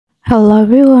Hello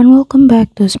everyone, welcome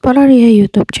back to Spararia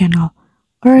YouTube channel.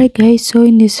 Alright guys, so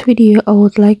in this video I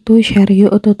would like to share you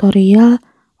a tutorial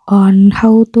on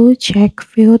how to check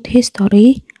viewed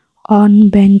history on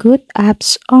Banggood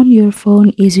apps on your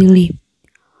phone easily.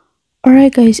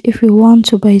 Alright guys, if you want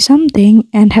to buy something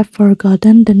and have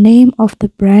forgotten the name of the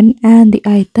brand and the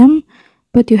item,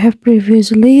 but you have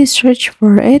previously searched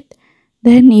for it,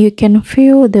 then you can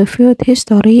view the viewed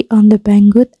history on the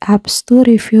Banggood apps to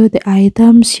review the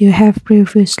items you have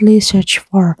previously searched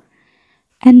for.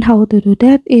 And how to do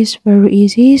that is very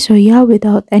easy, so yeah,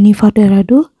 without any further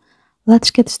ado,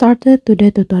 let's get started to the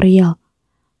tutorial.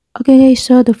 Okay guys,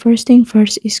 so the first thing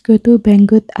first is go to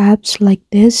Banggood apps like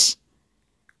this.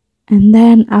 And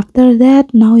then after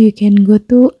that, now you can go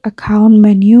to account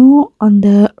menu on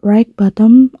the right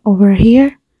bottom over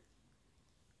here.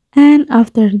 And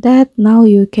after that, now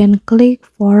you can click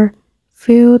for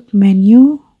viewed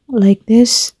menu like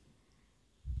this.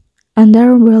 And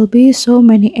there will be so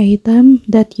many items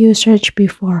that you searched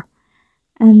before.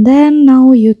 And then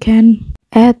now you can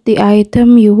add the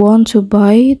item you want to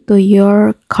buy to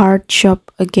your cart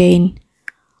shop again.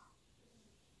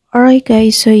 Alright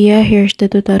guys, so yeah, here's the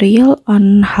tutorial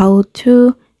on how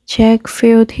to check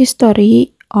viewed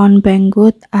history on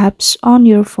Banggood apps on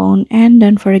your phone. And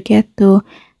don't forget to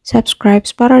subscribe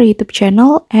to our YouTube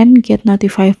channel and get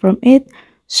notified from it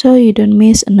so you don't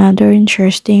miss another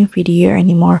interesting video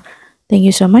anymore. Thank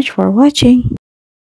you so much for watching.